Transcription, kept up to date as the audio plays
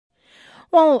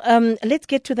Well, let's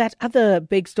get to that other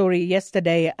big story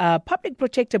yesterday. Public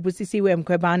Protector Busisiwe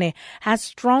Mkhwebane has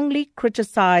strongly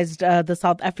criticized the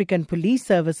South African police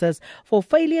services for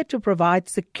failure to provide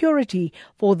security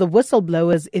for the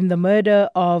whistleblowers in the murder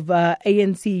of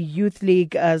ANC Youth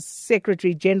League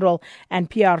Secretary General and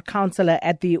PR councillor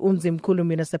at the Umzimkhulu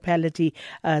municipality,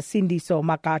 Sindiso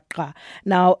Makaqha.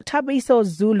 Now, Thabiso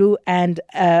Zulu and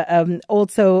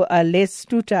also Les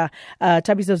Tuta.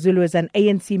 Thabiso Zulu is an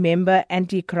ANC member,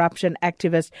 anti-corruption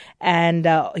activist, and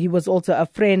he was also a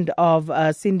friend of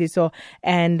Sindiso.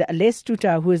 And Les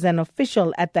Tuta, who is an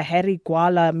official at the Harry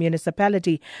Gwala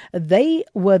municipality, they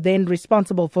were then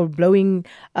responsible for blowing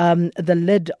the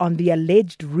lid on the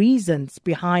alleged reasons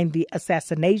behind the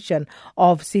assassination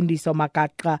of Sindiso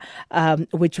Makaqha,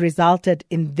 which resulted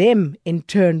in them in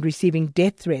turn receiving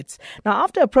death threats. Now,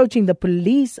 after approaching the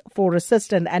police for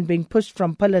assistance and being pushed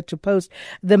from pillar to post,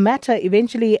 the matter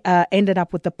eventually ended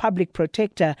up with the public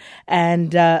protector,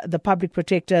 and the public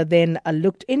protector then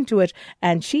looked into it,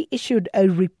 and she issued a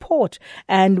report.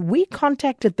 And we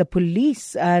contacted the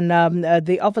police and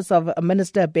the office of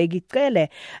Minister Bheki Cele,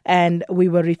 and we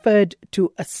were referred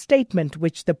to a statement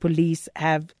which the police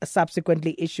have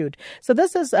subsequently issued. So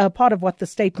this is part of what the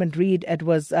statement read. It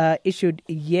was issued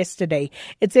yesterday.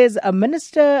 It says a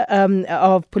Minister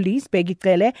of Police, Bheki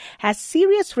Cele, has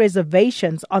serious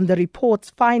reservations on the report's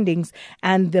findings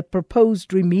and the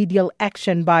proposed remedial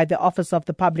action by the Office of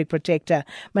the Public Protector.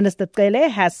 Minister Cele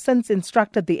has since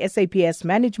instructed the SAPS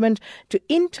management to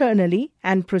internally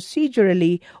and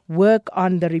procedurally work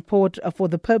on the report for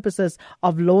the purposes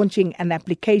of launching an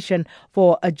application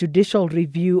for a judicial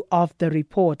review of the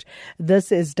report.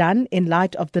 This is done in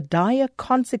light of the dire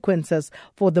consequences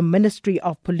for the Ministry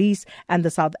of Police and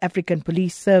the South African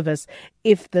Police Service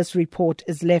if this report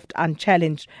is left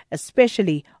unchallenged,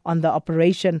 especially on the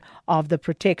operation of the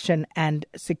protection and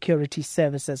security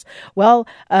services. Well,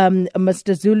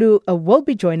 Mr. Zulu will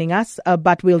be joining us,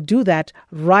 but we'll do that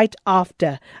right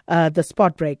after the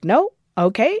spot break. No?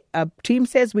 Okay, team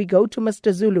says we go to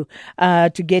Mr. Zulu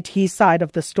to get his side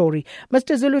of the story.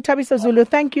 Mr. Zulu, Thabiso Zulu,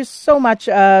 thank you so much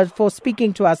for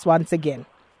speaking to us once again.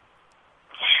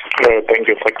 Thank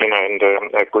you, Sakina, and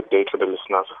a good day to the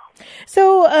listeners.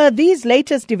 So these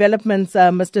latest developments,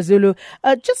 Mr. Zulu,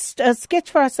 just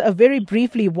sketch for us very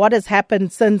briefly what has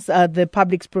happened since the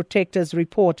Public Protector's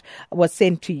report was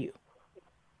sent to you.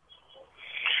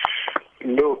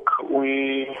 Look,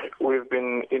 we've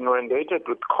been inundated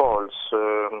with calls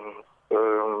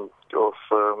of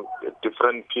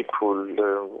different people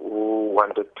who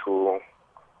wanted to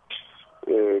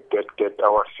get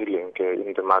our feeling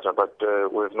in the matter, but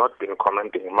we've not been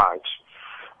commenting much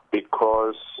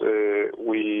because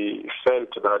we felt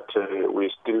that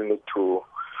we still need to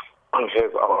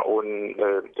have our own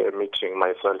meeting,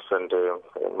 myself and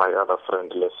my other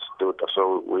friend Les Tuta.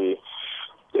 So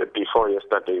before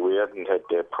yesterday, we hadn't had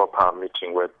a proper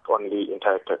meeting. We're only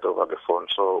interacted over the phone,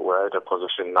 so we're at a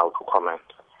position now to comment.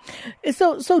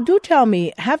 So do tell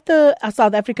me, have the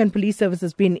South African Police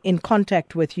Services been in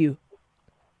contact with you?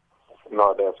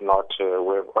 No, they have not.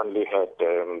 We've only had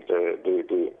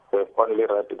we've only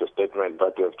read the statement,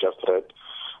 but we've just read.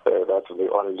 That's the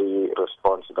only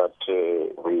response that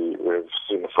we've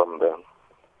seen from them.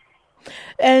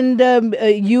 And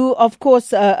you, of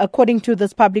course, according to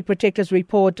this Public Protector's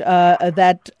report,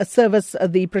 that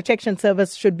the protection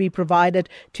service should be provided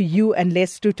to you and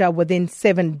Les Tuta within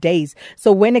 7 days.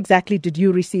 So when exactly did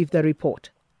you receive the report?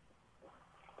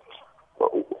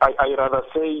 I rather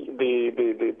say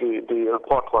the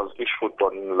report was issued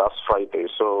on last Friday,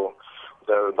 so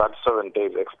that 7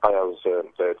 days expires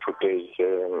today.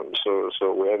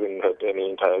 So we haven't had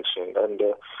any interaction. And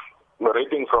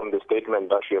reading from the statement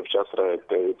that you have just read,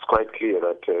 it's quite clear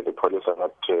that the police are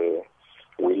not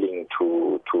willing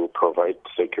to provide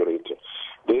security.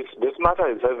 This matter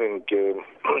is having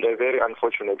a very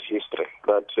unfortunate history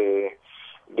that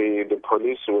the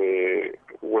police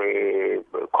were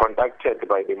contacted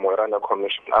by the Moerane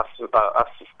Commission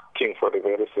asking for the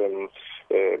very same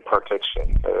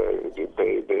protection.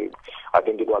 I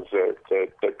think it was the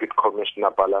Deputy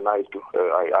Commissioner Balanaidu.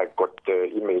 I got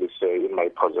emails in my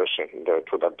possession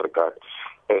to that regard.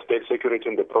 State security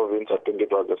in the province, I think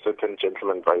it was a certain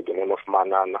gentleman by the name of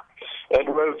Manana. And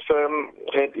we've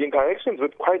had interactions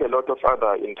with quite a lot of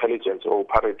other intelligence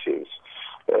operatives,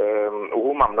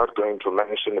 whom I'm not going to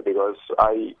mention because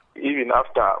even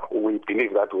after we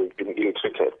believe that we've been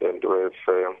ill-treated and we've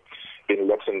been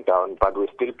letting down, but we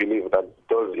still believe that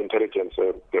those intelligence,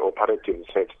 the operatives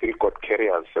have still got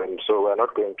carriers, and so we're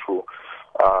not going to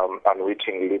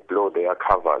unwittingly blow their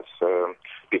covers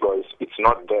because it's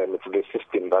not them, it's the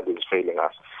system that is failing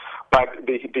us. But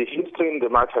the history in the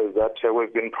matter is that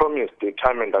we've been promised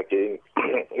time and again.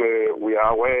 We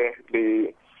are aware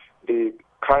the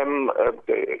crime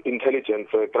intelligence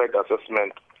threat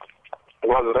assessment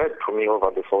was read to me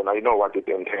over the phone. I know what it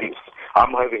entails.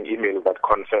 I'm having email that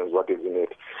confirms what is in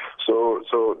it. So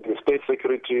the state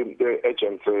security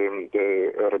agent,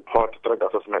 the report threat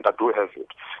assessment, I do have it.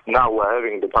 Now we're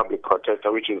having the public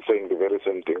protector, which is saying the very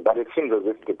same thing. But it seems as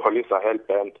if the police are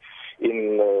hell-bent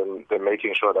in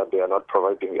making sure that they are not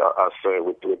providing us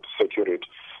with security.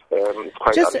 It's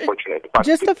quite unfortunate. But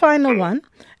just a final one.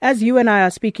 As you and I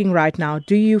are speaking right now,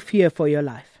 do you fear for your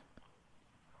life?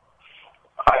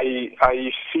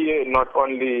 I fear not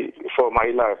only for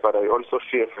my life, but I also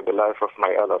fear for the life of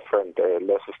my other friend,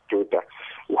 Les Studer,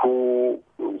 who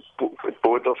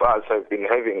both of us have been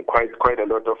having quite a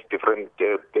lot of different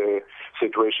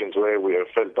situations where we have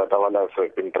felt that our lives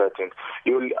have been threatened.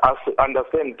 You'll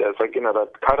understand, Sakina,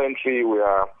 that currently we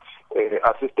are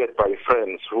assisted by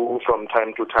friends who from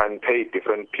time to time pay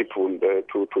different people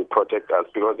to protect us,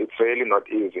 because it's really not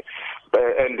easy.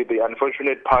 And the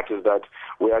unfortunate part is that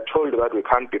we are told that we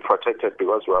can't be protected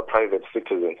because we are private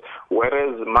citizens,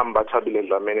 whereas Mam Bathabile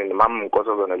Dlamini and Mam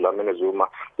Nkosazana Dlamini Zuma,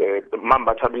 Mam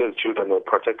Bathabile's children were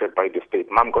protected by the state.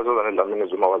 Mam Nkosazana Dlamini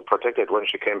Zuma was protected when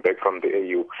she came back from the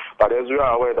AU. But as we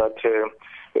are aware that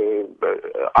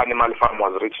Animal Farm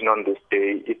was written on this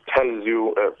day, it tells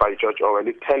you, by George Orwell,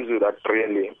 it tells you that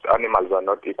really animals are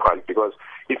not equal, because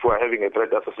if we're having a threat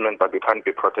assessment but we can't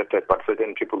be protected, but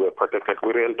certain people were protected,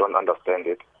 we really don't understand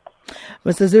it.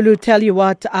 Mr. Zulu, tell you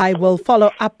what, I will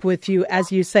follow up with you.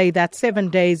 As you say, that 7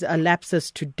 days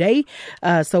elapses today.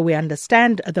 So we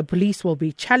understand the police will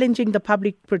be challenging the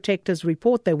public protector's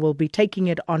report. They will be taking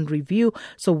it on review.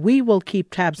 So we will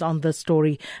keep tabs on this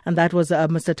story. And that was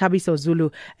Mr. Thabiso Zulu,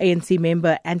 ANC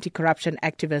member, anti-corruption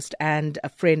activist, and a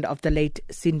friend of the late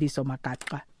Sindiso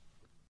Makatwa.